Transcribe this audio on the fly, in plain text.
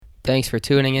Thanks for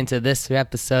tuning into this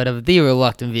episode of the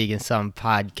Reluctant Vegan Son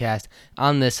podcast.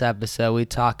 On this episode, we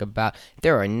talk about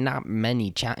there are not many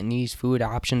Chinese food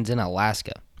options in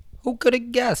Alaska. Who could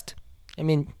have guessed? I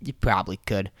mean, you probably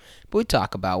could. But we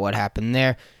talk about what happened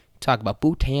there. Talk about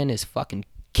Bhutan is fucking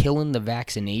killing the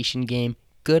vaccination game.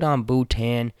 Good on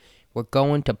Bhutan. We're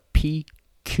going to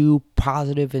PQ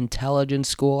Positive Intelligence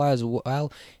School as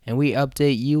well. And we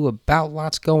update you about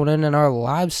lots going on in our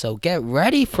lives. So get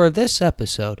ready for this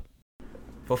episode.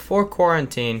 Before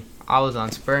quarantine, I was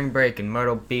on spring break in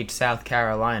Myrtle Beach, South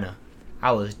Carolina.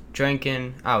 I was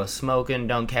drinking, I was smoking,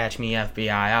 don't catch me FBI,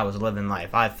 I was living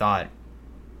life. I thought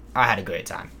I had a great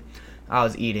time. I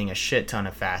was eating a shit ton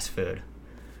of fast food.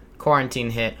 Quarantine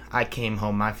hit, I came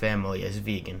home, my family is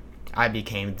vegan. I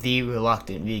became the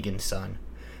Reluctant Vegan Son.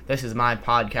 This is my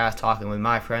podcast talking with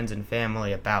my friends and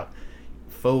family about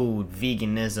food,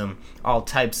 veganism, all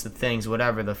types of things,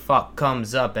 whatever the fuck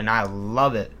comes up, and I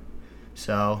love it.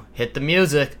 So, hit the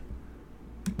music.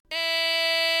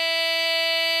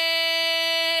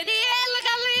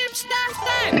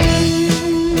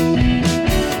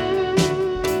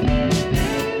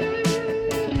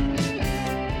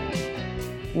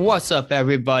 What's up,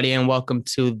 everybody, and welcome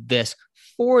to this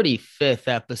 45th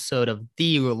episode of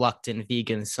the Reluctant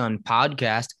Vegan Son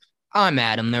podcast. I'm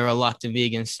Adam, the Reluctant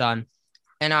Vegan Son,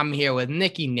 and I'm here with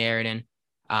Nikki Narradin,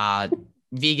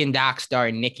 vegan doc star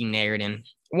Nikki Narradin,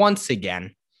 once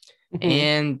again. Mm-hmm.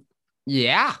 And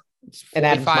yeah, it's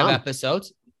 45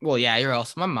 episodes. Well, yeah, you're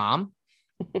also my mom.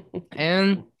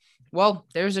 And well,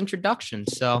 there's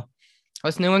introductions. So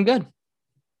what's new and good?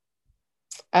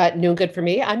 New and good for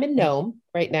me. I'm in Nome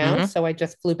right now. So I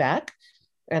just flew back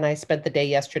and I spent the day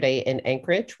yesterday in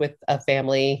Anchorage with a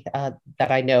family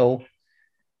that I know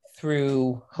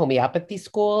through homeopathy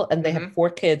school. And they have 4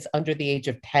 kids under the age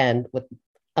of 10 with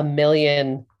a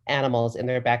million animals in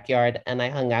their backyard, and I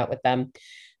hung out with them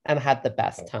and had the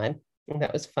best time, and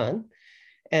that was fun.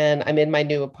 And I'm in my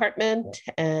new apartment,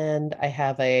 and I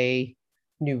have a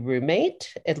new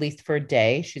roommate, at least for a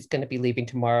day. She's going to be leaving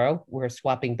tomorrow. We're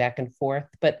swapping back and forth,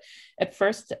 but at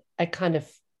first I kind of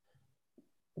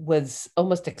was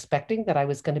almost expecting that I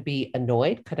was going to be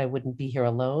annoyed because I wouldn't be here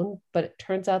alone, but it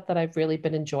turns out that I've really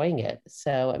been enjoying it.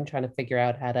 So I'm trying to figure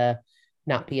out how to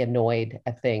not be annoyed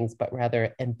at things, but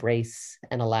rather embrace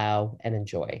and allow and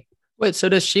enjoy. Wait, so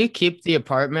does she keep the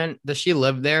apartment? Does she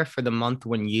live there for the month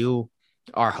when you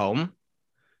are home?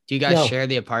 Do you guys share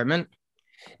the apartment?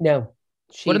 No.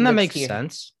 Wouldn't that make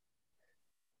sense?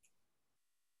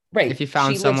 Right. If you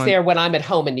found she someone... lives there when I'm at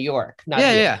home in New York. Not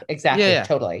here. Yeah. Exactly. Yeah.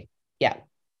 Totally. Yeah.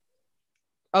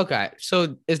 Okay.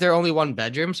 So is there only one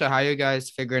bedroom? So how are you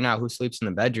guys figuring out who sleeps in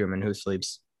the bedroom and who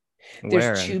sleeps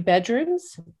where? There's 2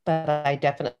 bedrooms, but I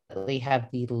definitely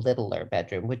have the littler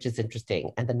bedroom, which is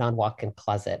interesting, and the non-walk-in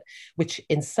closet, which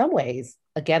in some ways,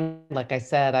 again, like I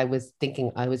said, I was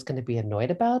thinking I was going to be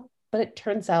annoyed about, but it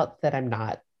turns out that I'm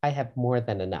not. I have more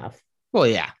than enough. Well,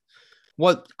 yeah.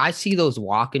 Well, I see those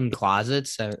walk-in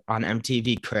closets on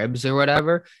MTV Cribs or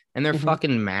whatever, and they're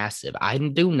fucking massive. I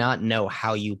do not know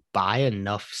how you buy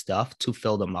enough stuff to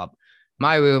fill them up.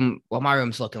 My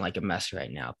room's looking like a mess right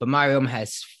now, but my room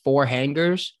has 4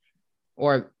 hangers,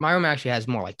 or my room actually has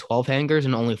more like 12 hangers,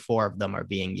 and only 4 of them are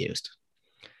being used.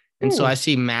 And so I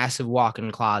see massive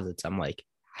walk-in closets. I'm like,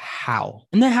 how?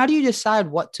 And then how do you decide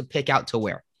what to pick out to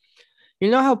wear? You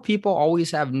know how people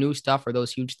always have new stuff or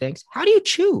those huge things? How do you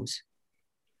choose?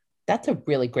 That's a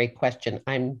really great question.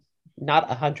 I'm not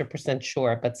 100%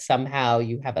 sure, but somehow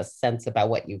you have a sense about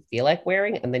what you feel like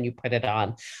wearing, and then you put it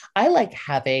on. I like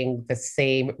having the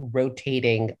same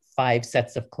rotating 5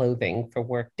 sets of clothing for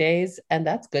work days, and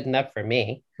that's good enough for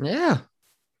me. Yeah.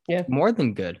 More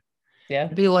than good. Yeah.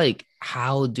 It'd be like,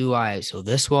 how do I? So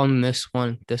this one.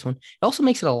 It also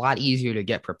makes it a lot easier to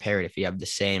get prepared if you have the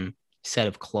same set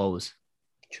of clothes.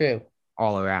 True.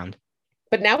 All around.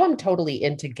 But now I'm totally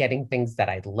into getting things that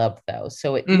I love, though.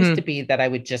 So it used to be that I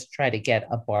would just try to get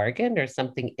a bargain or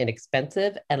something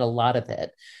inexpensive and a lot of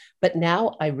it. But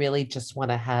now I really just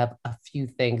want to have a few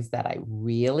things that I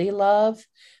really love,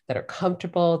 that are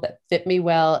comfortable, that fit me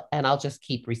well. And I'll just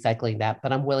keep recycling that.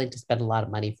 But I'm willing to spend a lot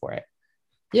of money for it.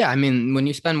 Yeah. I mean, when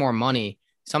you spend more money,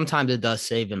 sometimes it does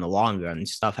save in the long run.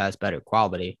 Stuff has better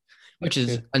quality, which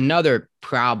is another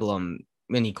problem.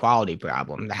 Inequality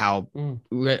problem, how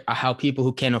people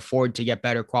who can afford to get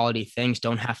better quality things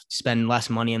don't have to spend less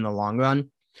money in the long run,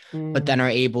 but then are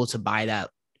able to buy that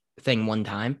thing one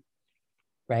time.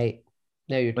 Right.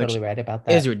 No, you're totally right about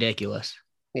that. Is ridiculous.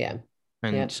 Yeah.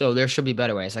 And so there should be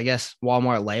better ways. I guess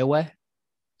Walmart layaway.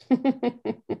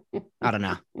 I don't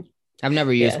know. I've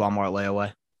never used Walmart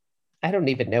layaway. I don't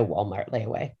even know Walmart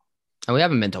layaway. And we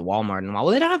haven't been to Walmart in a while.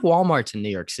 Well, they don't have Walmarts in New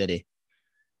York City.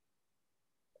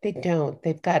 They don't.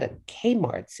 They've got a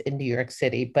Kmart's in New York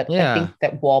City, but I Yeah. think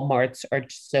that Walmarts are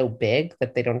just so big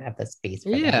that they don't have the space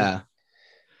for them. Yeah.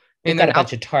 They've And got then a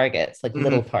bunch of Targets, like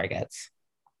little mhm, Targets.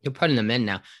 you're putting them in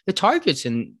now. The Targets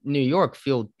in New York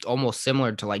feel almost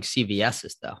similar to like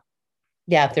CVS's, though.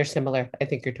 Yeah, they're similar. I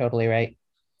think you're totally right.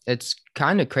 It's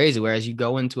kind of crazy. Whereas you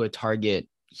go into a Target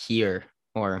here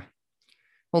or,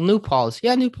 well, New Paltz.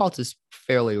 Yeah, New Paltz is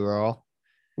fairly rural,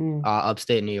 Mm.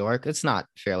 upstate New York. It's not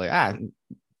fairly,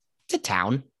 it's a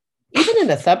town. Even in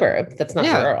a suburb that's not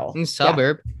Yeah, rural. in Yeah,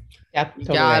 suburb. yeah, You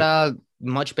totally got right.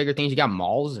 much bigger things. You got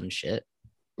malls and shit,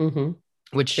 Mm-hmm.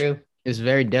 which True. is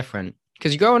very different.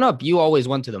 Because growing up, you always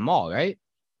went to the mall, right?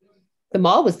 The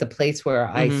mall was the place where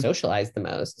I Mm-hmm. socialized the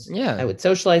most. I Yeah. would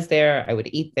socialize there. I would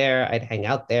eat there. I'd hang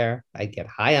out there. I'd get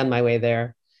high on my way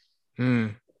there.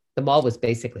 Mm. The mall was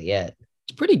basically it.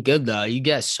 It's pretty good though. You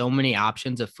get so many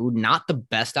options of food, not the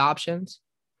best options,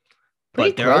 Pretty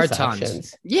but there are gross tons.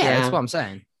 options. Yeah, that's Yeah. what I'm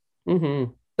saying.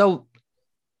 Mm-hmm. Though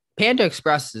Panda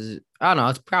Express is, I don't know,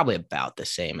 it's probably about the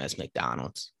same as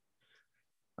McDonald's.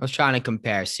 I was trying to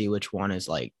compare, see which one is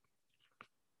like,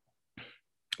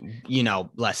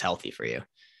 less healthy for you.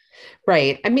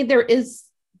 Right. I mean, there is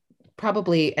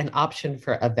probably an option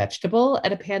for a vegetable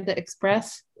at a Panda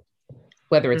Express.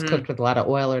 Whether it's Mm-hmm. cooked with a lot of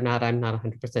oil or not, I'm not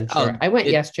 100% sure. Oh, I went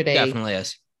it yesterday. definitely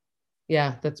is.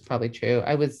 Yeah, that's probably true.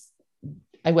 I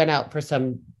went out for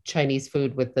some Chinese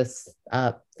food with this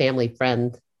family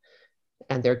friend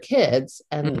and their kids,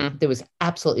 and Mm-hmm. there was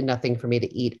absolutely nothing for me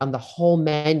to eat on the whole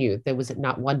menu. There was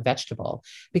not one vegetable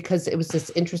because it was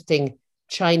this interesting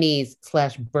Chinese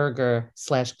slash burger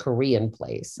slash Korean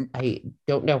place. I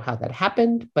don't know how that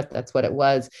happened, but that's what it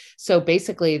was. So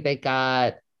basically, they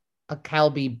got a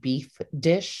Kalbi beef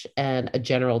dish and a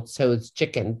General Tso's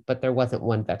chicken, but there wasn't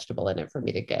one vegetable in it for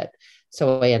me to get.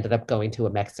 So I ended up going to a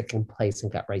Mexican place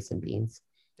and got rice and beans.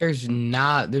 There's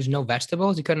no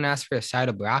vegetables. You couldn't ask for a side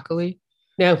of broccoli.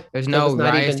 No, There's there no was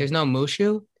not rice. even, There's no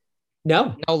mushu.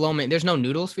 no. No lo mein. There's no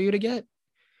noodles for you to get.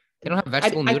 They don't have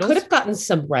vegetable I could noodles. have gotten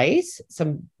some rice,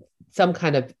 some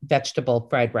kind of vegetable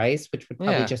fried rice, which would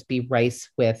probably Yeah, just be rice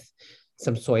with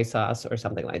some soy sauce or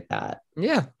something like that.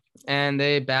 yeah, and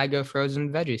a bag of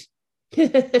frozen veggies.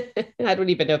 I don't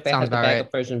even know if they Sounds had the about bag right.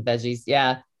 of frozen veggies.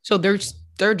 Yeah. So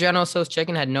their General Tso's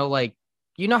chicken had no like.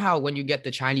 You know how when you get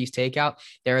the Chinese takeout,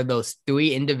 there are those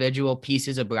three individual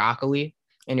pieces of broccoli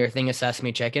in your thing of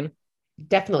sesame chicken.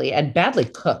 Definitely. And badly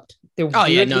cooked. They're Oh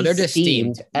yeah, no, weirdly they're just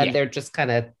steamed. steamed and Yeah, they're just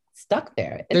kind of stuck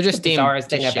there. they're It's the just steamed bizarrest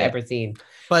to thing I've shit. ever seen.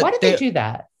 Why But did they they do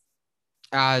that?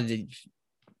 uh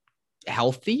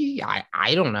healthy.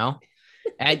 I don't know.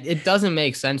 It doesn't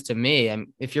make sense to me. And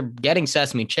if you're getting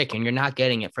sesame chicken, you're not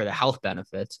getting it for the health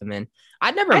benefits. I mean,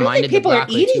 I never I don't think minded the people are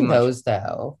broccoli too eating much. those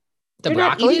though. The They're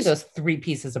not eating broccolis? those three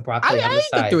pieces of I, broccoli on the I eat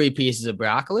the side. 3 pieces of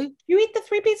broccoli. You eat the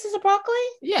three pieces of broccoli?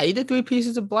 Yeah, I eat the 3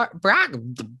 pieces of broccoli.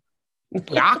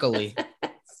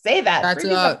 Say that. That's Three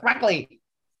pieces of broccoli.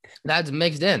 that's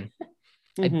mixed in.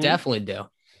 I Mm-hmm. definitely do.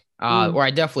 Mm. Or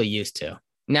I definitely used to.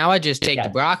 Now I just take the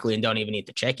Yes. broccoli and don't even eat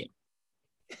the chicken.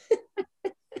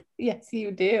 Yes, you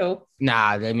do.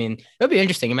 Nah, I mean, it'd be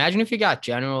interesting. Imagine if you got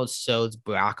General Tso's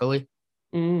broccoli.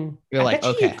 Mm. You're I like,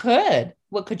 bet you okay, could.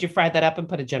 What could you fry that up and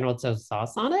put a General Tso's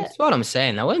sauce on it? that's what I'm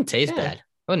saying. That wouldn't taste Yeah, bad. It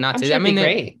would not I'm taste. sure I it'd be mean,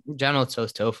 great. General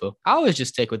Tso's tofu. I always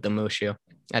just stick with the mushu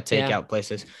at Yeah, takeout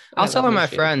places. I I was love telling my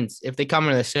mushu. friends if they come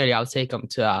into the city, I'll take them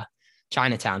to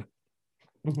Chinatown,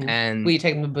 Mm-hmm. Will and you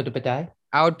take them to Buddha Badai?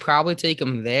 I would probably take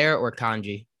them there or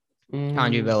Kanji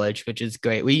Mm. Village, which is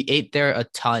great. We ate there a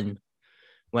ton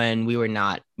when we were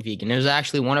not vegan. It was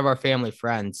actually one of our family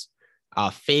friends'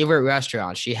 favorite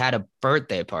restaurant. She had a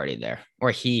birthday party there,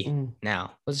 or he Mm.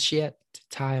 now. Was she at the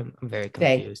time? I'm very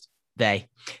They. confused. They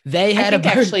I had a think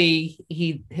birthday. actually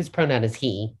his pronoun is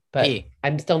he, but He.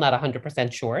 I'm still not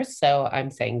 100% sure. So I'm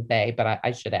saying they, but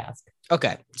I should ask.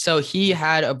 Okay. So he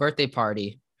had a birthday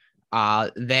party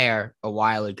there a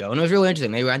while ago. And it was really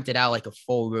interesting. They rented out like a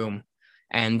full room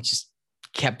and just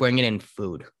kept bringing in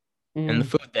food. And the Mm.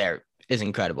 food there is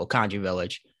incredible. Kanji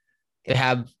Village. They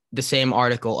have the same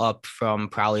article up from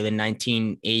probably the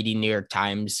 1980 New York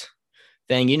Times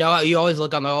thing. You know, you always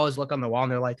look on the wall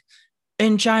and they're like,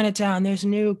 in Chinatown, there's a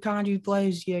new kanji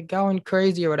place. You're going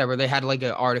crazy or whatever. They had like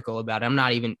an article about it.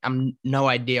 I'm no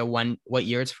idea what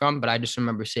year it's from, but I just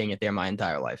remember seeing it there my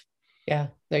entire life. Yeah,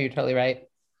 no, you're totally right.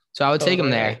 So I would take him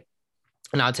Totally there right.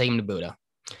 and I would take him to Buddha.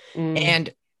 Mm.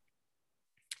 And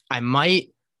I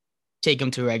might take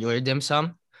him to regular dim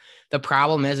sum. The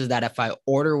problem is that if I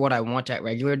order what I want at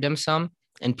regular dim sum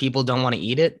and people don't want to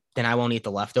eat it, then I won't eat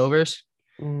the leftovers.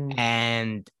 Mm.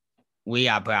 And we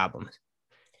got problems.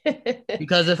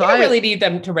 Because if You don't I, really need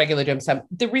them to regular dim sum.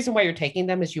 The reason why you're taking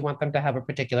them is you want them to have a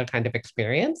particular kind of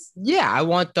experience. yeah, I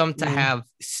want them to Mm. have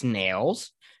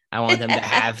snails. I want them to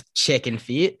have chicken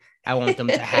feet. I want them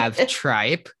to have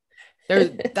tripe.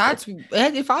 That's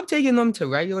if I'm taking them to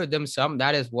regular dim sum,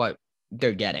 that is what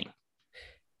they're getting.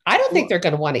 I don't think Well, they're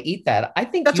going to want to eat that. I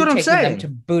think that's you what I'm taking them saying. to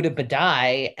Buddha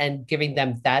Badai and giving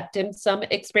them that dim sum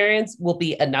experience will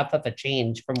be enough of a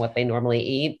change from what they normally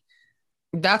eat.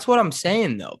 That's what I'm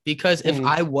saying though, because if Mm.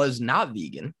 I was not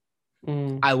vegan,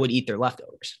 Mm. I would eat their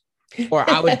leftovers. Or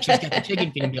I would just get the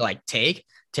chicken feet and be like, take.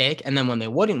 And then when they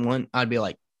wouldn't want, I'd be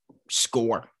like,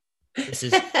 score. This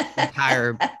is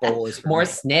entire bowl is for More me.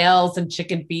 snails and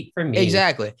chicken feet for me.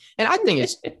 Exactly. And I think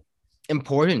it's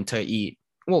important to eat.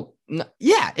 Well,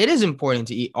 yeah, it is important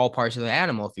to eat all parts of the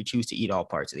animal if you choose to eat all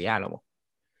parts of the animal.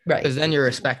 Right. Because then you're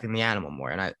respecting the animal more.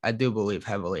 And I do believe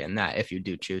heavily in that if you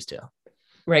do choose to.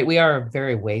 Right. We are a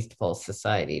very wasteful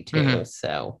society too. Mhm.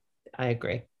 So I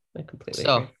agree. I completely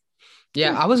So, agree.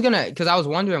 yeah, I was because I was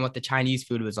wondering what the Chinese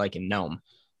food was like in Nome.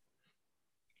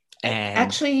 And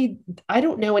Actually, I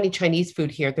don't know any Chinese food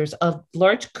here. There's a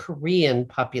large Korean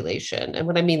population. And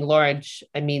when I mean large,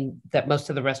 I mean that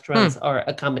most of the restaurants are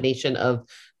a combination of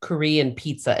Korean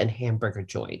pizza and hamburger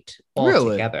joint all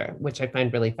really, together, which I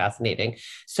find really fascinating.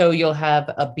 So you'll have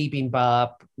a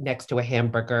bibimbap next to a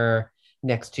hamburger,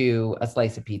 next to a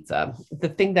slice of pizza. The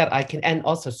thing that I can, and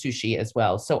also sushi as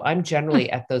well. So I'm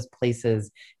generally at those places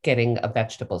getting a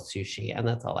vegetable sushi, and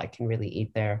that's all I can really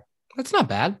eat there. that's not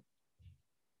bad.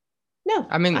 No,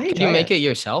 I mean, I could you enjoy make it. it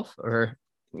yourself, or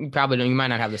you probably don't? You might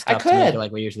not have the I stuff to make it could.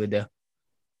 like we usually do.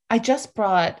 I just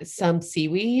brought some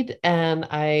seaweed and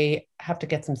I have to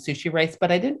get some sushi rice,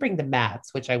 but I didn't bring the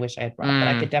mats, which I wish I had brought, but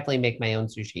I could Mm, definitely make my own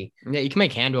sushi. yeah, you can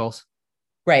make hand rolls.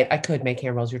 Right. I could make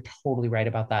hand rolls. You're totally right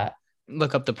about that.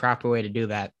 Look up the proper way to do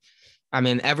that. I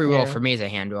mean, every roll Yeah. for me is a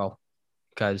hand roll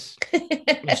because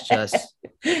it's just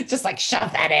Just like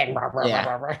shove that in.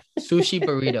 yeah. Sushi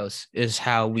burritos is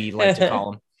how we like to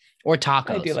call them, or I do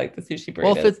tacos. like the sushi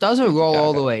Well, if burritos. it doesn't Sushi roll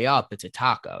all the tacos. way up, it's a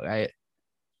taco, right?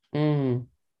 Mm.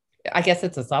 I guess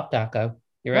it's a soft taco.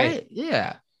 You're right. Right?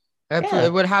 Yeah. It Yeah,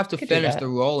 would have I to could do finish the that.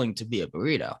 rolling to be a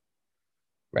burrito.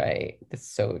 Right. It's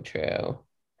so true.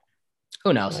 Who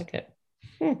I knows? like it.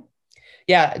 Hmm.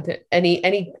 Yeah.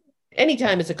 Any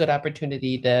time is a good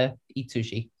opportunity to eat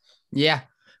sushi. Yeah.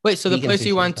 Wait, so the Vegan place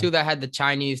you sushi as went to well. that had the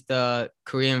Chinese, the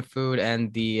Korean food,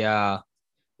 and the what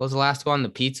was the last one? The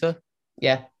pizza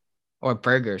Yeah. or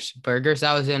burgers? Burgers.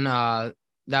 That was in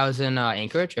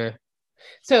Anchorage or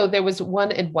So there was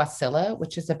one in Wasilla,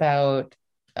 which is about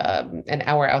an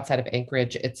hour outside of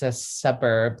Anchorage. It's a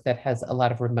suburb that has a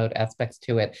lot of remote aspects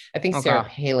to it. I think Sarah okay.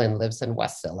 Palin lives in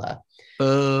Wasilla.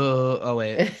 Oh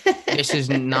wait. This is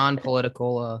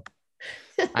non-political.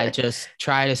 I just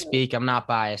try to speak. I'm not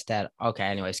biased at okay,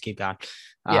 anyways, keep going.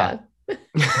 Uh Yeah.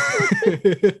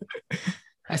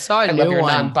 I saw a I love new your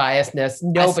one. non-biasness. I saw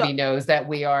Nobody knows that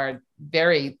we are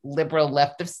very liberal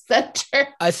left of center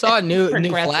I saw a new flag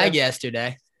progressive.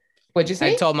 yesterday. What'd you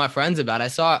I say? told my friends about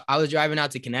it. I was driving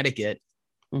out to Connecticut.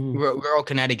 Mm-hmm. Rural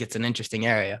Connecticut's an interesting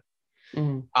area.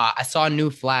 Mm-hmm. I saw a new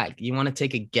flag. You want to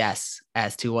take a guess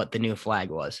as to what the new flag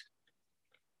was?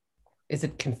 Is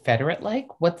it Confederate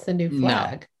like? What's the new No.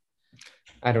 flag?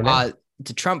 I don't know.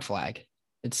 It's a Trump flag.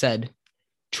 It said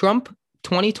Trump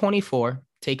 2024,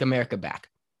 take America back.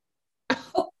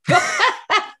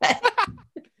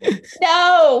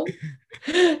 No,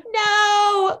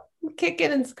 no, I'm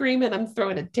kicking and screaming. I'm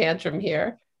throwing a tantrum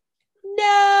here.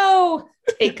 No,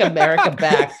 take America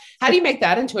back. How do you make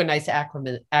that into a nice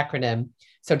acronym?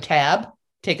 So TAB,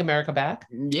 take America back.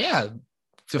 Yeah,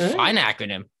 it's a All fine right.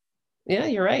 acronym. Yeah,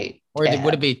 you're right. Or would it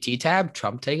TAB. be T-Tab,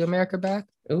 Trump take America back?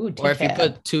 Ooh, Or if you T-tab.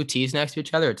 put two T's next to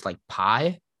each other, it's like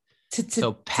pie.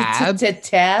 So Pab,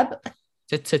 Tab.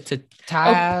 Oh,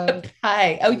 Tab.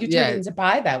 pie. Oh, you turned it Yeah, into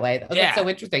pie that way. Oh, that's yeah. so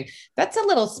interesting. That's a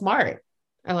little smart.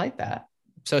 I like that.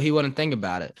 So he wouldn't think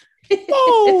about it.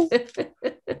 Oh.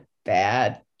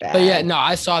 Bad, But yeah, bad. no,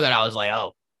 I saw that. I was like,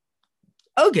 oh,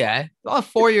 okay. Well,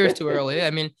 4 years too early.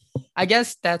 I mean, I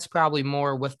guess that's probably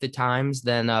more with the times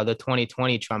than the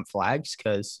 2020 Trump flags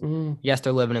because Mm. yes,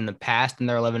 they're living in the past and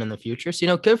they're living in the future.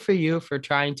 So, good for you for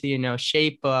trying to,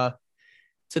 shape, to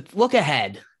look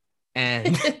ahead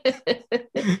and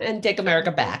And take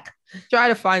America back try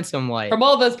to find some light. from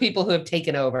all those people who have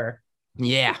taken over.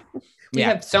 Yeah. We Yeah.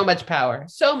 have so much power,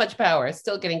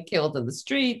 still getting killed in the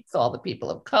streets, all the people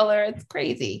of color. It's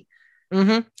crazy. Mm-hmm.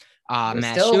 We're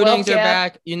Mass still a wealth shootings are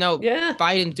gap. back. Yeah.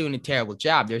 Biden's doing a terrible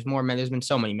job. There's more men. There's been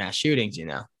so many mass shootings,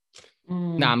 No,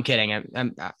 Mm. I'm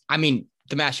kidding. I mean,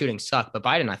 the mass shootings suck, but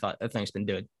Biden, I think, has been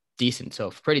doing decent.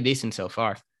 So pretty decent so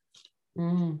far.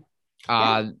 Mm.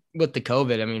 Yeah. With the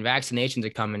COVID. I mean, vaccinations are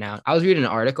coming out. I was reading an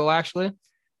article actually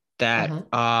that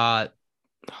Uh-huh.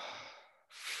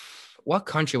 what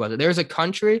country was it? There's a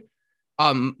country,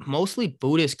 mostly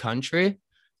Buddhist country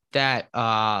that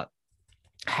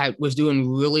was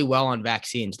doing really well on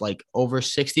vaccines. Like over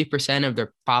 60% of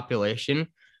their population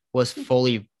was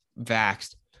fully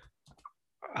vaxxed.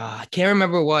 I can't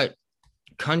remember what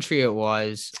country it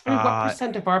was. I mean, what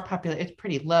percent of our population? It's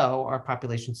pretty low. Our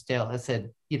population still has said,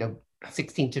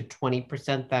 16 to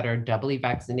 20% that are doubly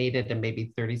vaccinated and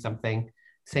maybe 30 something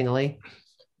singly.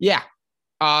 Yeah,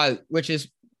 which is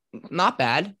not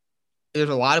bad. There's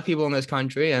a lot of people in this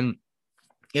country, and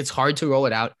it's hard to roll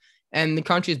it out. And the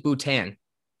country is Bhutan.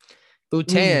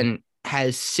 Bhutan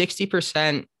has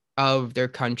 60% of their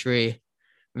country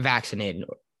vaccinated,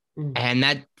 and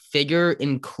that figure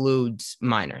includes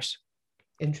minors.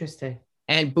 Interesting.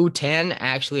 And Bhutan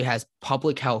actually has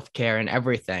public health care and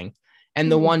everything. And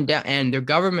the one down, and their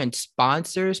government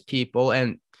sponsors people,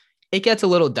 and it gets a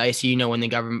little dicey, when the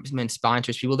government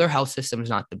sponsors people, their health system is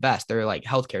not the best. Their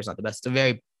healthcare is not the best. It's a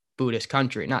very Buddhist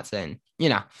country. Not saying,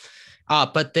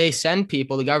 but they send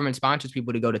people. The government sponsors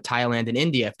people to go to Thailand and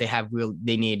India if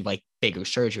they need like bigger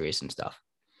surgeries and stuff.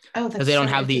 Oh, that's because they don't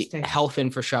have the health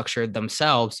infrastructure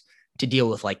themselves to deal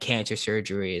with like cancer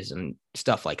surgeries and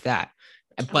stuff like that.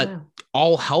 But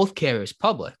all healthcare is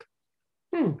public.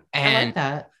 And I like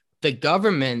that. The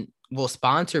government will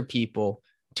sponsor people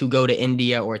to go to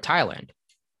India or Thailand.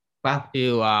 Wow.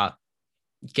 To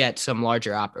get some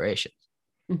larger operations.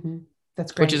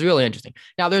 That's great. Which is really interesting.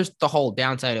 Now, there's the whole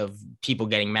downside of people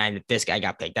getting mad that this guy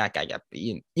got picked, that guy got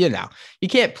picked. You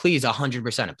can't please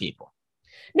 100% of people.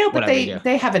 No, but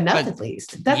they have enough at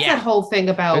least. That's that whole thing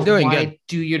about why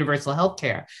do universal health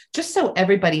care. Just so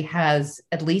everybody has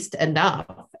at least enough.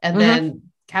 And then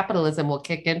capitalism will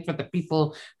kick in for the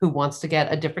people who wants to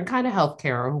get a different kind of health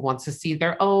care or who wants to see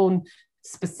their own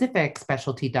specific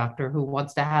specialty doctor who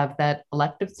wants to have that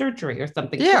elective surgery or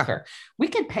something quicker. We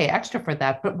could pay extra for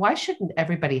that, but why shouldn't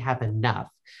everybody have enough?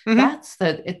 That's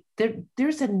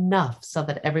there's enough so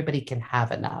that everybody can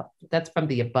have enough. That's from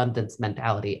the abundance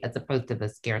mentality as opposed to the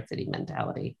scarcity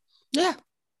mentality. Yeah.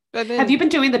 Have you been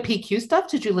doing the PQ stuff?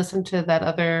 Did you listen to that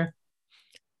other?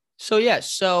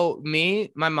 So my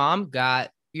mom got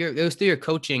it was through your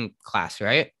coaching class,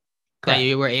 right? Correct. That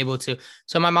you were able to.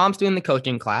 So my mom's doing the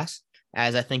coaching class,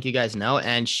 as I think you guys know,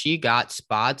 and she got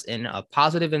spots in a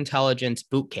positive intelligence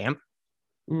boot camp.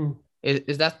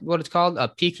 Is that what it's called? A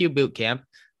PQ boot camp,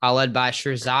 led by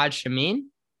Shirzad Chamine.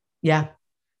 Yeah.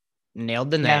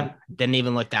 Nailed the name. Yeah. Didn't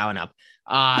even look that one up.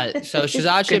 So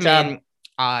Shirzad Chamine,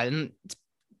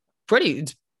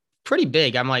 it's pretty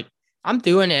big. I'm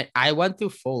doing it. I went through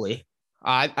fully.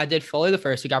 I did fully the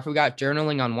first week. I forgot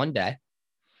journaling on one day.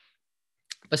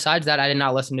 Besides that, I did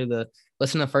not listen to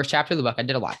the first chapter of the book. I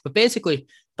did a lot. But basically,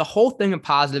 the whole thing of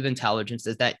positive intelligence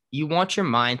is that you want your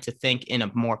mind to think in a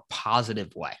more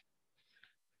positive way,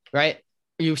 right?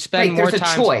 You spend more time.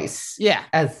 There's a choice. Yeah.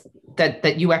 As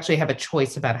that you actually have a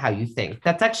choice about how you think.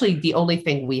 That's actually the only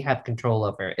thing we have control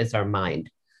over is our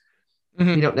mind.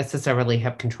 We don't necessarily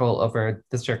have control over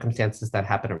the circumstances that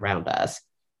happen around us,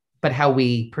 but how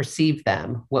we perceive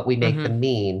them, what we make them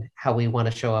mean, how we want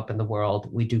to show up in the world,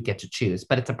 we do get to choose.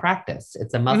 But it's a practice.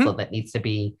 It's a muscle that needs to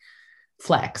be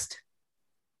flexed.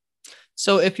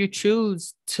 So if you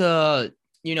choose to,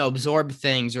 absorb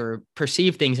things or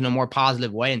perceive things in a more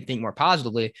positive way and think more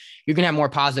positively, you're going to have more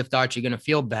positive thoughts. You're going to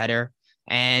feel better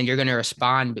and you're going to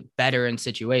respond better in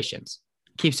situations.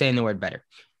 Keep saying the word better.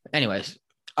 Anyways,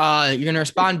 you're going to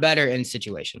respond better in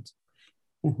situations.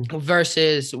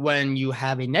 Versus when you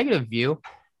have a negative view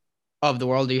of the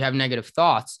world, or you have negative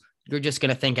thoughts, you're just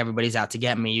going to think everybody's out to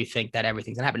get me. You think that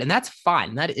everything's going to happen. And that's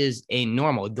fine. That is a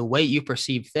normal. The way you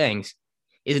perceive things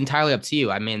is entirely up to you.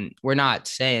 I mean, we're not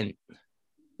saying,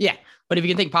 but if you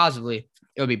can think positively,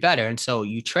 it would be better. And so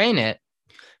you train it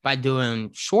by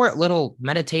doing short little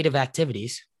meditative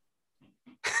activities.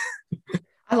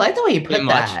 I like the way you put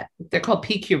that. They're called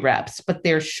PQ reps, but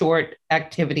they're short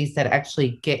activities that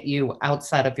actually get you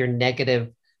outside of your negative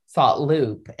thought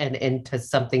loop and into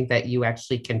something that you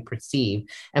actually can perceive.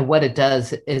 And what it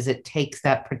does is it takes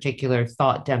that particular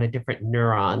thought down a different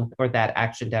neuron or that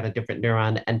action down a different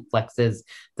neuron and flexes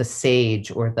the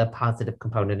sage or the positive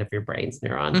component of your brain's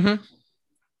neuron.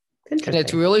 And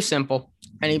it's really simple.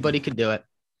 Anybody could do it.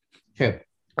 True.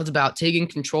 It's about taking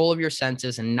control of your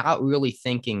senses and not really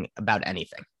thinking about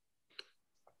anything.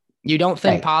 You don't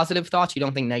think positive thoughts. You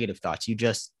don't think negative thoughts. You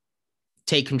just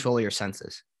take control of your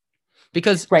senses.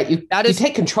 Because you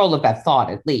take control of that thought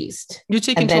at least. You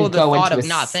take control of the thought of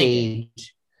not thinking.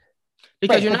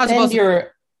 Because you're not supposed to.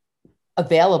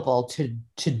 available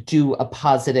to do a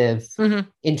positive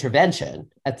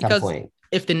intervention at some Because point.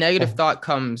 if the negative thought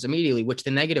comes immediately, which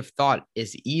the negative thought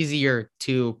is easier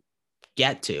to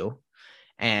get to,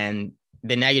 and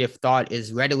the negative thought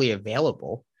is readily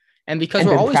available. And because And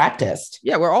we're been always practiced.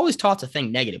 Yeah, we're always taught to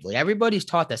think negatively. Everybody's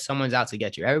taught that someone's out to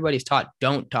get you. Everybody's taught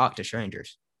don't talk to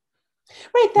strangers.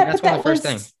 Right. That's one of the first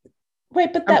things.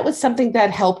 Right, but that was something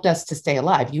that helped us to stay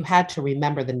alive. You had to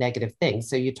remember the negative things.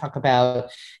 So you talk about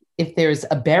if there's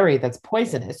a berry that's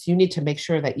poisonous, you need to make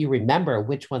sure that you remember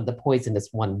which one the poisonous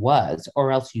one was,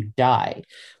 or else you die.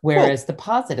 Whereas the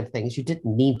positive things you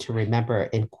didn't need to remember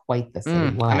in quite the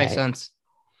same way. That makes sense.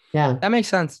 Yeah. That makes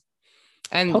sense.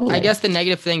 And Totally. I guess the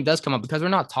negative thing does come up because we're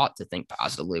not taught to think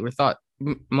positively. We're taught,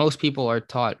 most people are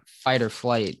taught fight or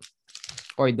flight,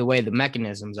 or the way the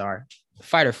mechanisms are.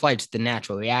 Fight or flight's the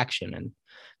natural reaction. And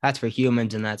that's for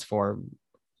humans, and that's for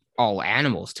all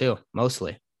animals too,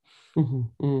 mostly.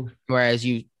 Whereas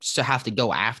you still have to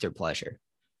go after pleasure.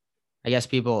 I guess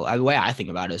people, the way I think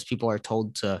about it is people are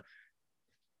told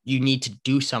you need to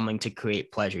do something to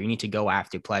create pleasure. You need to go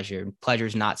after pleasure. Pleasure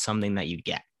is not something that you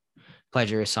get.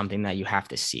 Pleasure is something that you have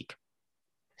to seek.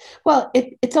 Well,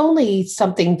 it's only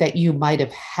something that you might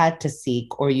have had to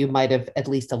seek, or you might have at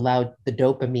least allowed the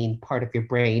dopamine part of your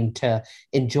brain to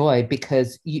enjoy,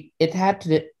 because it had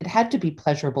to be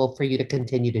pleasurable for you to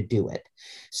continue to do it.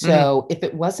 So if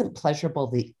it wasn't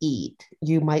pleasurable to eat,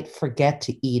 you might forget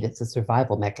to eat as a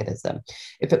survival mechanism.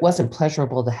 If it wasn't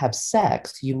pleasurable to have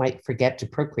sex, you might forget to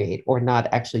procreate or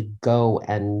not actually go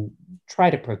and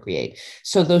try to procreate.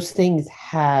 So those things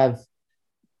have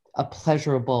a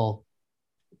pleasurable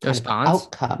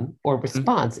outcome or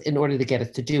response in order to get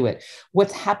us to do it.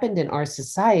 What's happened in our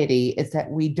society is that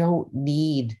we don't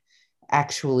need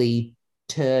actually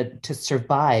to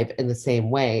survive in the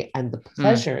same way, and the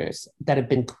pleasures that have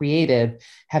been created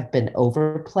have been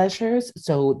over pleasures,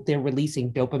 so they're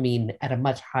releasing dopamine at a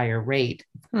much higher rate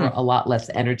for a lot less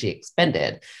energy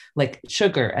expended, like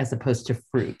sugar as opposed to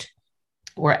fruit,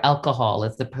 or alcohol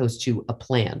as opposed to a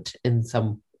plant in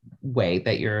some way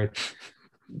that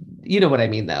you know what I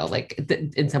mean, though, like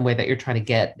in some way that you're trying to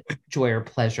get joy or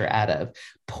pleasure out of.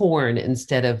 Porn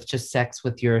instead of just sex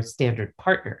with your standard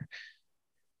partner.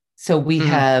 So we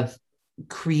have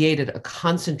created a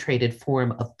concentrated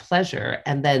form of pleasure.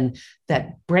 And then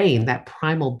that brain, that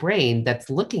primal brain that's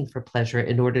looking for pleasure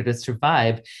in order to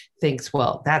survive, thinks,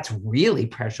 well, that's really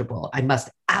pleasurable. I must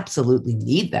absolutely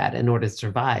need that in order to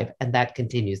survive. And that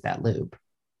continues that loop.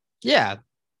 Yeah.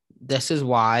 This is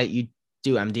why you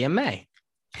do MDMA.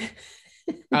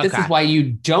 This is why you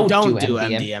don't do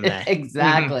MDMA.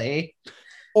 Exactly.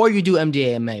 Or you do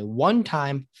MDMA one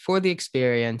time for the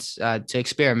experience, to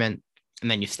experiment, and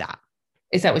then you stop.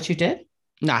 Is that what you did?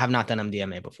 No, I have not done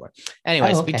MDMA before.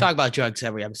 Anyways, we talk about drugs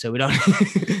every episode. We don't.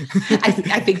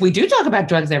 I think we do talk about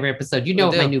drugs every episode. You know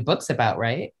what my new book's about,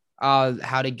 right?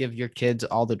 How to give your kids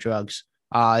all the drugs.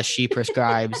 She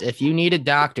prescribes. If you need a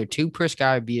doctor to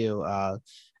prescribe you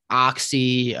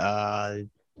Oxy, cough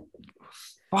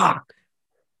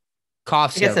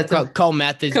syrup,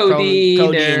 codeine.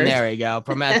 There we go.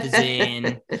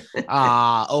 Promethazine,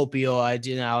 opioids.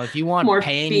 You know, if you want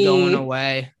morphine, pain going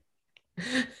away,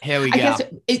 here we go.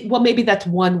 Well, maybe that's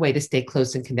one way to stay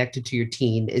close and connected to your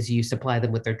teen, is you supply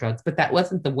them with their drugs. But that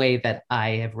wasn't the way that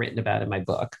I have written about in my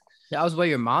book. That was what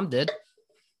your mom did.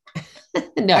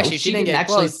 No, actually, she didn't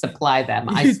actually supply them.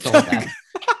 I stole them.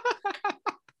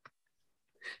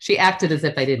 She acted as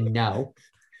if I didn't know.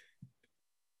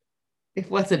 It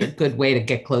wasn't a good way to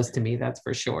get close to me, that's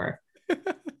for sure.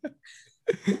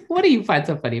 What do you find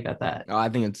so funny about that? Oh, I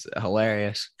think it's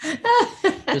hilarious.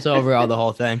 Just overall, the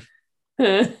whole thing.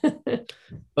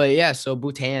 But yeah, so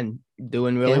Bhutan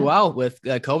doing really well with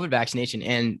COVID vaccination,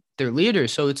 and their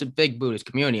leaders. So it's a big Buddhist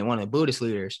community, and one of the Buddhist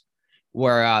leaders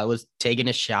was taking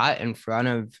a shot in front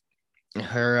of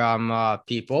her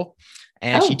people,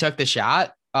 and she took the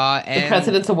shot. And the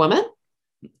president's a woman?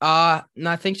 No,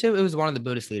 I think so. It was one of the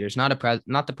Buddhist leaders, not the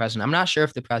president. I'm not sure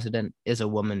if the president is a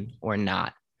woman or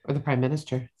not. Or the prime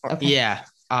minister. Okay. Yeah.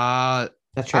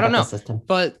 That's true. I don't know. System.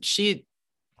 But she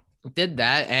did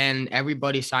that, and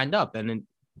everybody signed up. And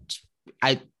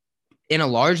in a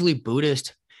largely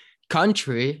Buddhist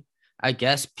country, I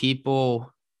guess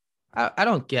people, I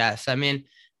don't guess. I mean,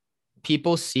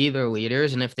 people see their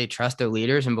leaders, and if they trust their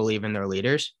leaders and believe in their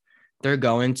leaders, they're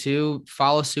going to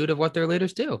follow suit of what their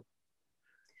leaders do.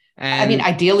 And, I mean,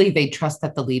 ideally, they trust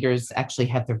that the leaders actually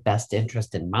have their best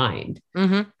interest in mind,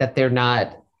 that they're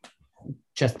not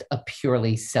just a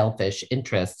purely selfish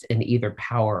interest in either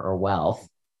power or wealth.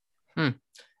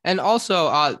 And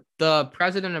also, the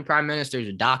president and prime minister is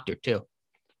a doctor, too.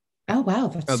 Oh, wow.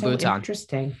 That's so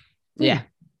interesting. Yeah.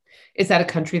 Is that a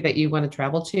country that you want to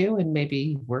travel to and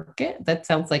maybe work it? That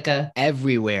sounds like a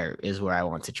Everywhere is where I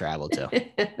want to travel to.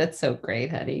 That's so great,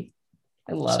 honey.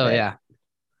 I love So it. yeah,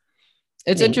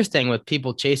 it's Neat. interesting with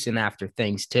people chasing after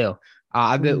things too.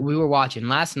 We were watching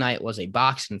last night was a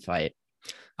boxing fight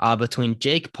between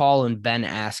Jake Paul and Ben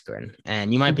Askren.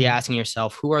 And you might be Mhm. asking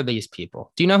yourself, who are these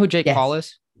people? Do you know who Jake Paul Yes.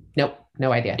 is? Nope.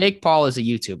 No idea. Jake Paul is a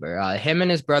YouTuber. Him and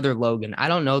his brother Logan. I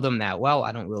don't know them that well.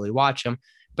 I don't really watch them,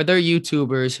 but they're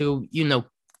YouTubers who,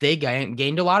 they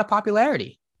gained a lot of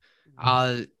popularity.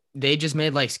 Uh, they just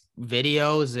made like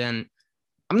videos, and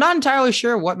I'm not entirely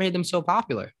sure what made them so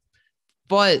popular,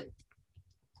 but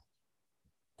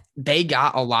they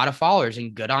got a lot of followers,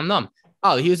 and good on them.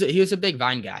 Oh, he was a big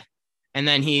Vine guy, and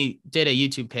then he did a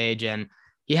YouTube page, and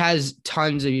he has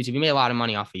tons of YouTube. He made a lot of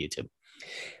money off of YouTube.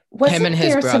 Him and Wasn't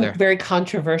his there some brother. very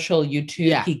controversial YouTube?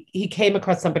 Yeah, He came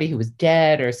across somebody who was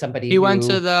dead or somebody he went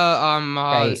to who the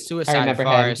right. I suicide remember him.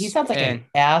 He forest, sounds like an and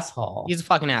asshole. he's a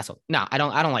fucking asshole. No, I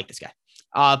don't like this guy.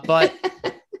 But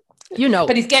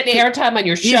But he's getting airtime on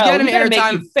your show. He's getting We gotta make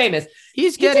airtime. you famous.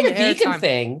 He's He getting did a vegan airtime.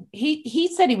 thing. He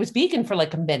said he was vegan for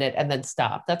like a minute and then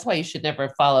stopped. That's why you should never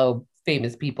follow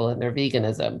famous people in their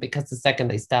veganism, because the second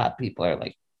they stop, people are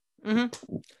like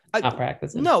not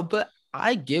practicing. No, but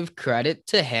I give credit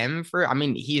to him for, I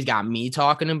mean, he's got me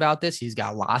talking about this. He's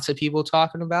got lots of people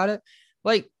talking about it.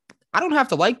 Like, I don't have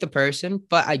to like the person,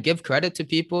 but I give credit to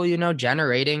people,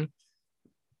 generating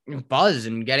buzz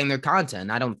and getting their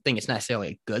content. I don't think it's necessarily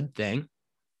a good thing,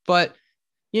 but,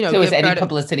 So is any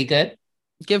publicity good?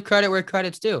 Give credit where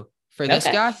credit's due. For this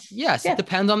guy, yes, Yeah. It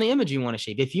depends on the image you want to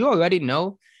shape. If you already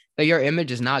know that your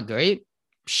image is not great,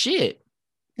 shit.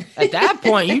 At that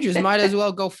point, you just might as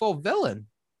well go full villain.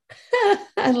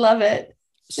 I love it.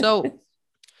 So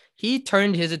he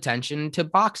turned his attention to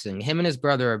boxing. Him and his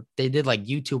brother, they did like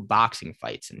YouTube boxing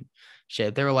fights and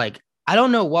shit. They were like, I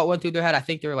don't know what went through their head. I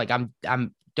think they were like, I'm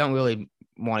don't really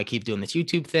want to keep doing this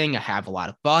YouTube thing. I have a lot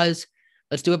of buzz.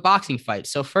 Let's do a boxing fight.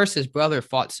 So first his brother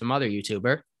fought some other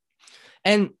YouTuber.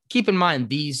 And keep in mind,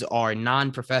 these are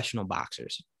non-professional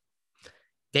boxers.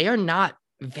 They are not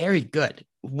very good.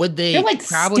 Would they? They're like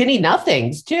skinny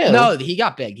nothings too. No, he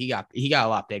got big. He got a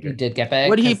lot bigger. He did get big.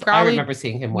 Would he probably? I remember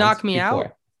seeing him knock me before.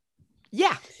 out.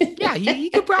 Yeah. He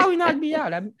could probably knock me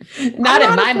out. Not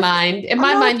in my mind. In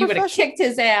my mind, you would have kicked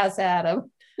his ass at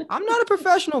him. I'm not a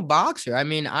professional boxer. I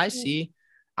mean, I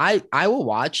will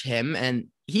watch him, and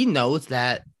he knows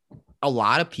that a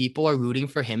lot of people are rooting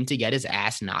for him to get his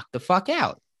ass knocked the fuck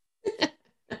out.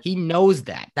 He knows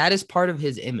that. That is part of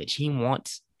his image. He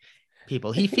wants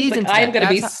people. He feeds into I'm going to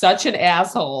be such an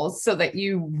asshole so that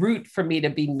you root for me to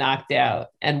be knocked out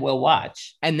and we'll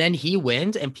watch. And then he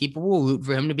wins and people will root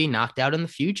for him to be knocked out in the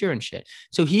future and shit.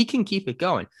 So he can keep it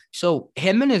going. So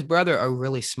him and his brother are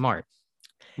really smart.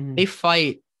 They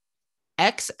fight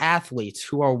ex-athletes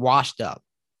who are washed up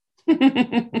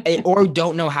or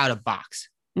don't know how to box.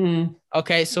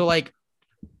 Okay, so like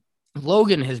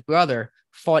Logan, his brother,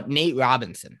 fought Nate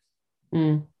Robinson.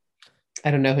 I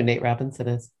don't know who Nate Robinson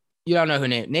is. You don't know who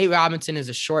Nate Robinson is.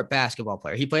 A short basketball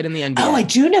player. He played in the NBA. Oh, I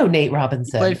do know Nate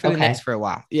Robinson. He played for the Knicks for a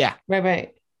while. Yeah.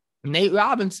 Right. Nate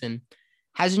Robinson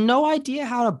has no idea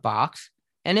how to box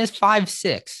and is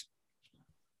 5'6".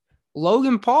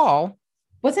 Logan Paul.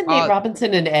 Wasn't Nate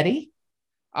Robinson an Eddie?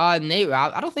 I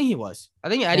don't think he was. I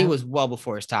think Eddie was well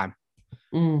before his time.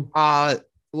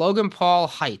 Logan Paul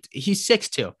height. He's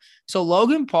 6'2". So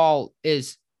Logan Paul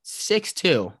is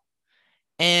 6'2",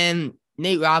 and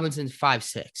Nate Robinson's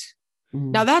 5'6".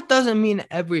 Now that doesn't mean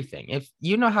everything. If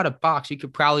you know how to box, you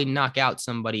could probably knock out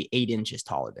somebody 8 inches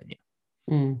taller than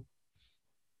you.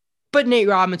 But Nate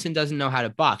Robinson doesn't know how to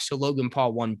box, so Logan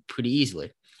Paul won pretty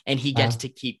easily, and he gets to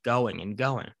keep going and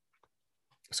going.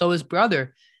 So his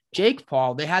brother, Jake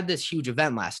Paul, they had this huge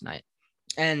event last night,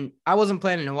 and I wasn't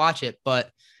planning to watch it, but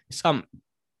some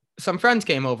friends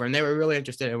came over and they were really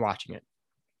interested in watching it.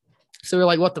 So we're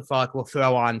like, what the fuck? We'll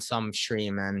throw on some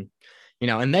stream, and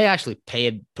and they actually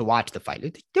paid to watch the fight.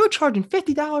 They were charging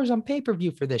 $50 on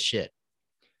pay-per-view for this shit.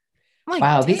 Like,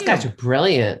 wow, these guys are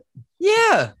brilliant.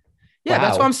 Yeah. Yeah, wow.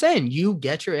 That's what I'm saying. You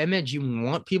get your image. You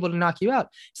want people to knock you out.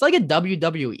 It's like a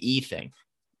WWE thing.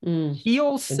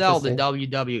 He'll sell the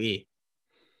WWE.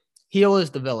 Heel is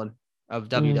the villain of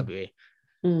WWE.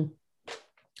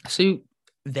 So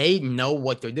they know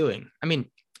what they're doing. I mean,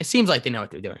 it seems like they know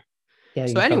what they're doing. Yeah,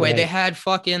 so anyway, they had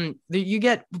you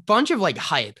get a bunch of like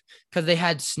hype because they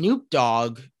had Snoop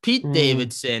Dogg, Pete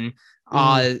Davidson,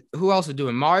 who else was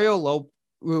doing? Mario Lopez.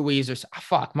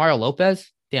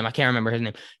 Damn, I can't remember his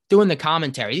name. Doing the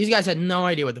commentary. These guys had no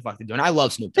idea what the fuck they're doing. I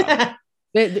love Snoop Dogg.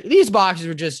 These boxers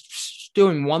were just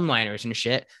doing one-liners and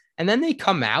shit. And then they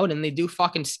come out and they do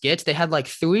fucking skits. They had like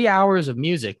 3 hours of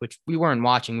music, which we weren't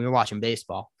watching. We were watching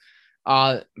baseball.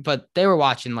 But they were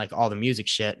watching like all the music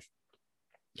shit.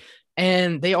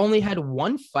 And they only had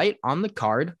one fight on the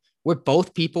card where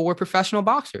both people were professional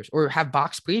boxers or have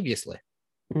boxed previously,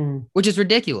 which is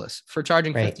ridiculous for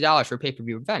charging $50 for a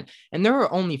pay-per-view event. And there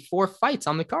are only 4 fights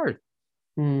on the card.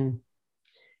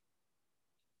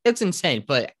 It's insane.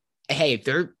 But hey, if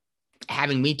they're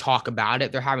having me talk about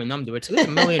it, they're having them do it. So there's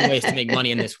a million ways to make money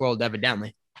in this world,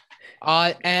 evidently.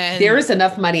 And there is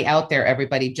enough money out there,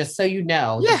 everybody. Just so you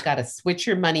know, you've got to switch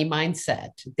your money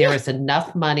mindset. There is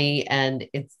enough money, and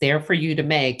it's there for you to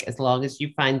make as long as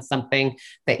you find something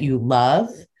that you love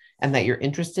and that you're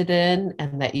interested in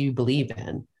and that you believe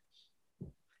in.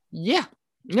 Yeah,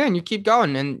 and you keep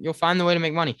going, and you'll find the way to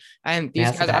make money. And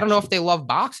these guys, I don't know if they love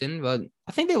boxing, but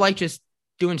I think they like just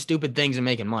doing stupid things and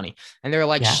making money. And they're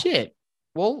like, shit.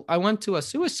 Well, I went to a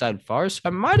suicide farce. I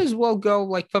might as well go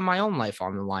like put my own life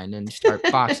on the line and start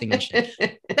boxing and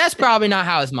shit. That's probably not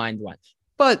how his mind went,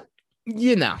 but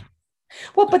you know.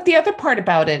 Well, but the other part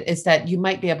about it is that you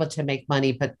might be able to make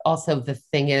money, but also the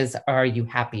thing is, are you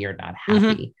happy or not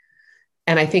happy?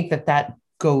 And I think that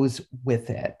goes with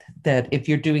it, that if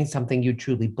you're doing something you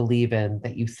truly believe in,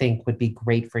 that you think would be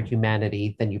great for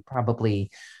humanity, then you probably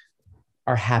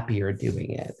are happier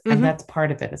doing it. And that's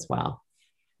part of it as well.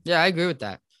 Yeah, I agree with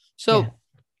that. So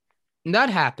that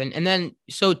happened. And then,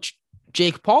 so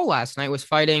Jake Paul last night was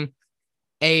fighting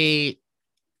a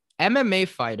MMA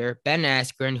fighter, Ben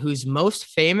Askren, who's most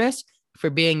famous for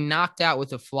being knocked out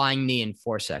with a flying knee in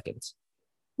 4 seconds.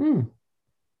 Okay.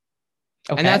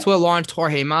 And that's what launched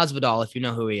Jorge Masvidal, if you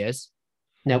know who he is.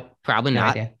 Nope. Probably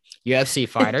not. UFC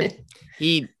fighter.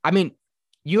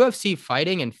 UFC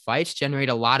fighting and fights generate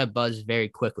a lot of buzz very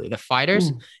quickly. The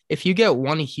fighters, if you get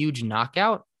one huge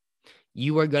knockout,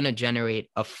 you are going to generate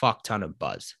a fuck ton of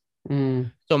buzz.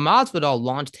 So Masvidal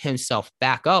launched himself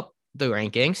back up the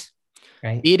rankings,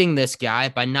 beating this guy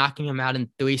by knocking him out in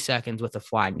 3 seconds with a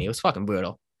flying knee. It was fucking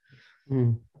brutal.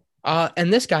 And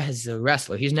this guy is a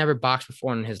wrestler. He's never boxed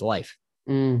before in his life.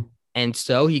 And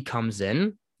so he comes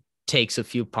in, takes a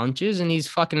few punches, and he's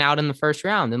fucking out in the first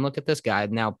round. And look at this guy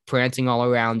now prancing all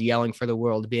around, yelling for the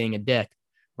world, being a dick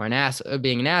or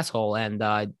being an asshole.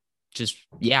 And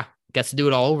gets to do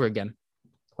it all over again.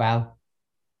 Wow.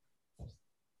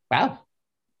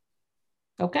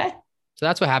 Okay. So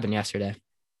that's what happened yesterday.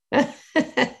 And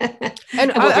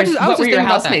what were your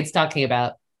housemates talking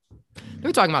about? They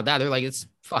were talking about that. They're like, it's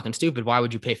fucking stupid. Why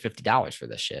would you pay $50 for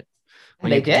this shit?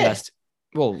 When they did.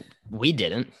 Well, we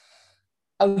didn't.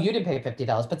 Oh, you didn't pay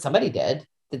 $50, but somebody did.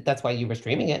 That's why you were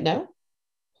streaming it, no?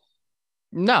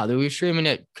 No, we were streaming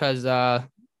it because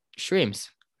streams.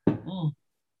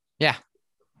 Yeah.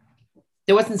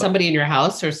 There wasn't somebody in your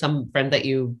house or some friend that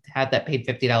you had that paid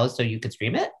 $50 so you could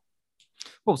stream it?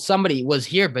 Well, somebody was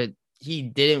here, but he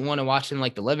didn't want to watch it in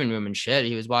like the living room and shit.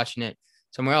 He was watching it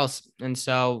somewhere else. And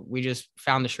so we just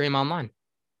found the stream online.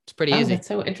 It's pretty easy. That's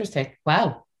so interesting.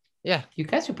 Wow. Yeah. You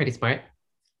guys are pretty smart.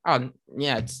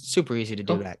 Yeah, it's super easy to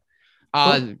do that.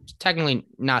 Technically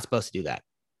not supposed to do that,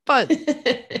 but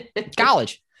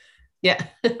college. Yeah.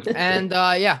 And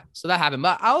so that happened.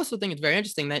 But I also think it's very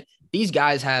interesting that these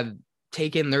guys have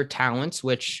taken their talents,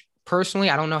 which personally,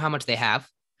 I don't know how much they have.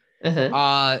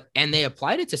 And they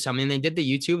applied it to something. They did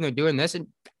the YouTube and they're doing this. And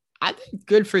I think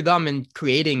good for them in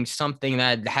creating something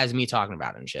that has me talking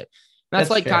about it and shit. And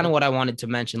that's like kind of what I wanted to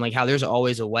mention, like how there's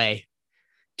always a way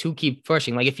to keep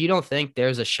pushing. Like if you don't think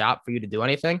there's a shot for you to do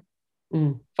anything,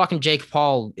 fucking Jake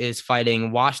Paul is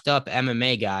fighting washed up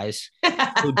MMA guys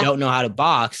who don't know how to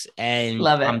box, and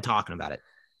I'm talking about it.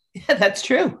 Yeah, that's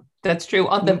true. That's true.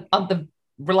 On the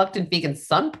Reluctant Vegan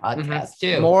Son podcast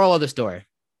too. Moral of the story.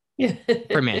 Yeah.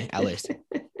 For me, at least.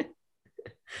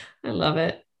 I love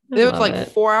it. There was like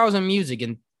 4 hours of music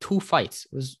and 2 fights.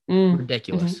 It was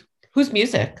ridiculous. Whose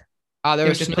music? There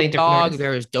was Snoop Dogg,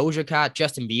 there was Doja Cat,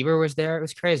 Justin Bieber was there. It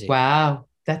was crazy. Wow.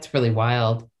 That's really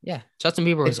wild. Yeah. Justin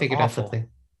Bieber was awful.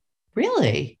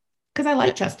 Really? Because I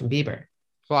like Justin Bieber.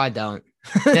 Well, I don't.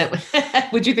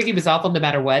 Would you think he was awful no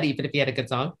matter what, even if he had a good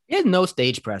song? He had no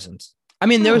stage presence. I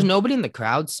mean, there was nobody in the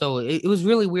crowd, so it was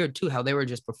really weird, too, how they were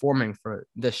just performing for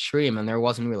the stream, and there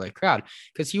wasn't really a crowd,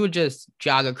 because he would just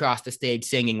jog across the stage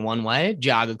singing one way,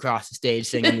 jog across the stage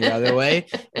singing the other way.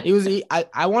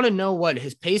 I want to know what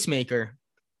his pacemaker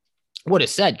would have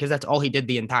said, because that's all he did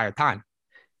the entire time.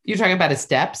 You're talking about his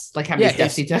steps? Like how many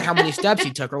steps he took? How many steps he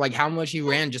took, or like how much he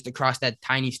ran just across that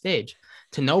tiny stage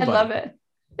to nobody. I love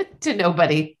it. To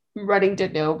nobody. Running to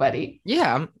nobody.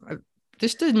 Yeah.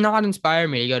 This did not inspire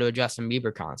me to go to a Justin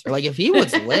Bieber concert. Like if he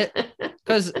was lit, because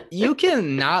because you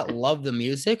can not love the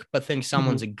music, but think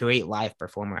someone's Mm-hmm. a great live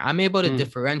performer. I'm able to Mm.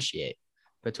 differentiate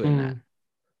between that.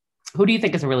 Who do you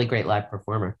think is a really great live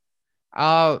performer?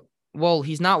 Uh, well,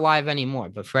 he's not live anymore,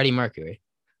 but Freddie Mercury.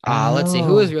 Let's see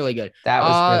who is Oh, really good. that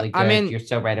was really I good. mean, You're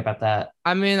so right about that.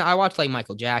 I watched like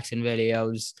Michael Jackson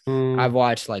videos. I've Mm,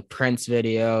 watched like Prince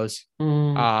videos.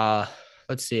 mm. Uh,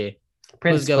 let's see who's a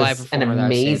Prince good live was an performer that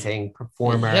I've seen. amazing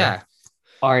performer, Yeah,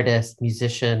 artist,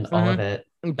 musician, all of it.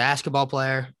 basketball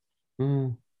player.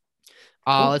 Mm,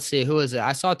 cool. Let's see who is it?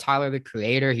 I saw Tyler the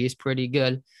Creator. He's pretty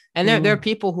good. And there are Mm,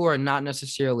 people who are not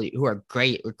necessarily who are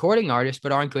great recording artists,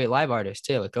 but aren't great live artists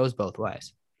too. It goes both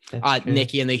ways. that's true.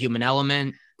 Nikki and the Human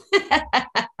Element.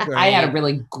 I had a Great.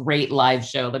 really great live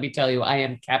show. Let me tell you, I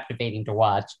am captivating to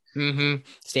watch.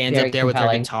 Stands Very up there with her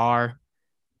compelling. guitar.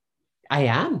 I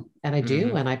am, and I do,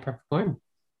 Mm-hmm. and I perform.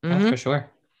 That's Mm-hmm. for sure.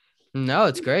 No,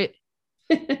 it's great.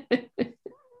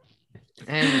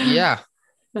 And yeah.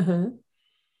 Uh-huh.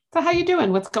 So how you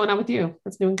doing? What's going on with you?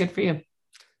 What's new and good for you?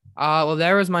 Well,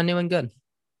 there was my new and good.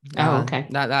 Oh, okay.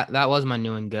 That was my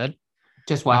new and good.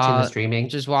 Just watching the streaming.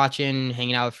 Just watching,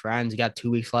 hanging out with friends. We got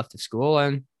 2 weeks left of school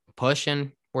and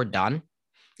pushing. We're done.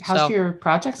 How's So your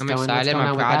projects I'm going? What's excited. going My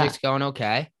on with project's that? going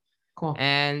okay. Cool.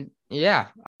 And yeah.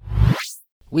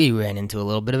 We ran into a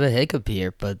little bit of a hiccup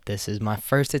here, but this is my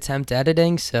first attempt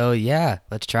editing. So yeah,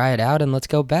 let's try it out and let's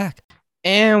go back.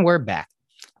 And we're back.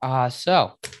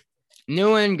 So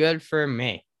new and good for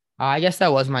me. I guess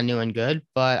that was my new and good,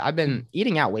 but I've been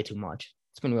eating out way too much.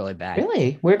 It's been really bad.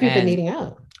 Really? Where have you been And eating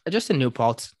out? just in New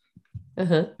Paltz,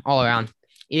 Uh-huh. all around.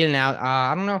 Eating out.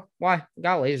 I don't know why.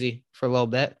 Got lazy for a little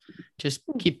bit. Just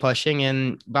keep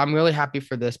pushing. But I'm really happy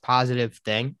for this positive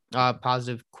thing.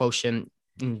 Positive quotient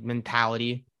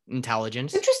mentality,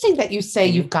 intelligence. Interesting that you say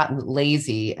you've gotten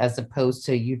lazy as opposed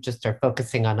to you just are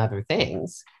focusing on other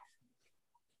things.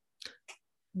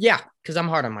 Yeah, because I'm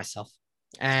hard on myself.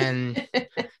 And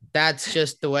that's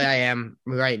just the way I am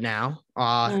right now.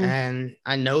 And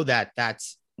I know that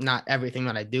that's not everything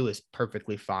that I do is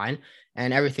perfectly fine.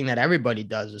 And everything that everybody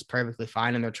does is perfectly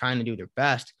fine. And they're trying to do their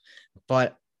best.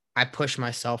 But I push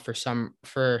myself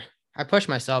I push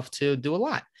myself to do a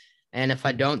lot. And if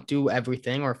I don't do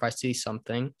everything, or if I see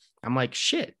something, I'm like,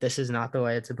 shit, this is not the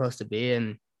way it's supposed to be.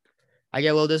 And I get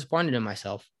a little disappointed in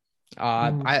myself.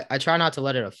 I try not to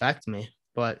let it affect me,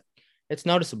 but it's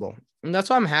noticeable. And that's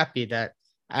why I'm happy that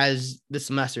as the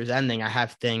semester is ending, I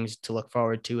have things to look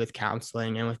forward to with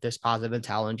counseling and with this positive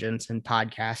intelligence and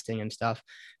podcasting and stuff,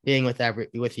 being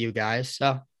with you guys.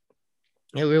 So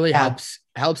it really helps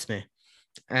me.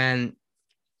 And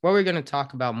what we're going to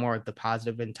talk about more of the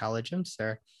positive intelligence,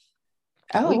 or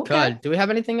we could. Do we have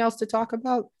anything else to talk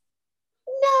about?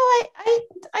 No, I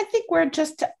think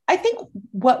I think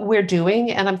what we're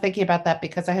doing, and I'm thinking about that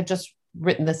because I had just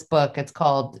written this book. It's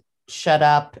called Shut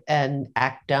Up and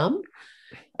Act Dumb,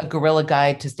 a guerrilla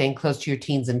guide to staying close to your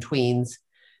teens and tweens.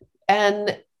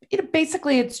 And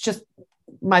basically it's just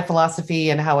my philosophy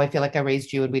and how I feel like I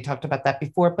raised you. And we talked about that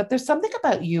before, but there's something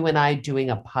about you and I doing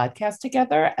a podcast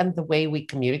together and the way we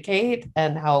communicate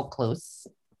and how close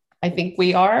I think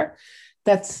we are.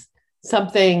 That's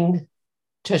something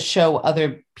to show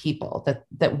other people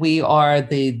that we are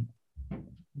the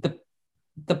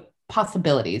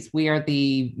possibilities. We are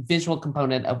the visual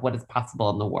component of what is possible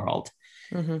in the world.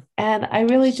 Mm-hmm. And I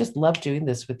really just love doing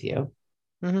this with you.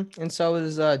 Mm-hmm. And so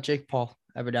is Jake Paul,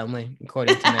 evidently,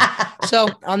 according to me. So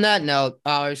on that note,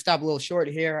 I'll stop a little short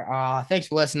here. Thanks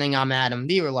for listening. I'm Adam,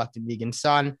 the Reluctant Vegan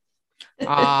Son.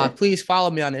 Please follow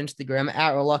me on Instagram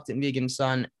at Reluctant Vegan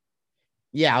Son.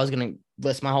 Yeah, I was going to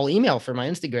list my whole email for my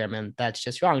Instagram, and that's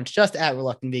just wrong. It's just at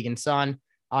Reluctant Vegan Son.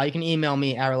 You can email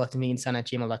me at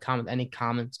reluctantveganson@gmail.com with any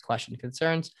comments, questions,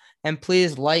 concerns. And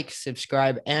please like,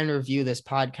 subscribe, and review this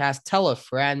podcast. Tell a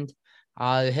friend.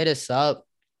 Hit us up.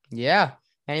 Yeah.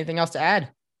 Anything else to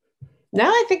add? No,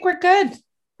 I think we're good.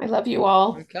 I love you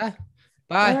all. Okay.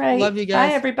 Bye. All right. Love you guys.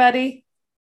 Bye, everybody.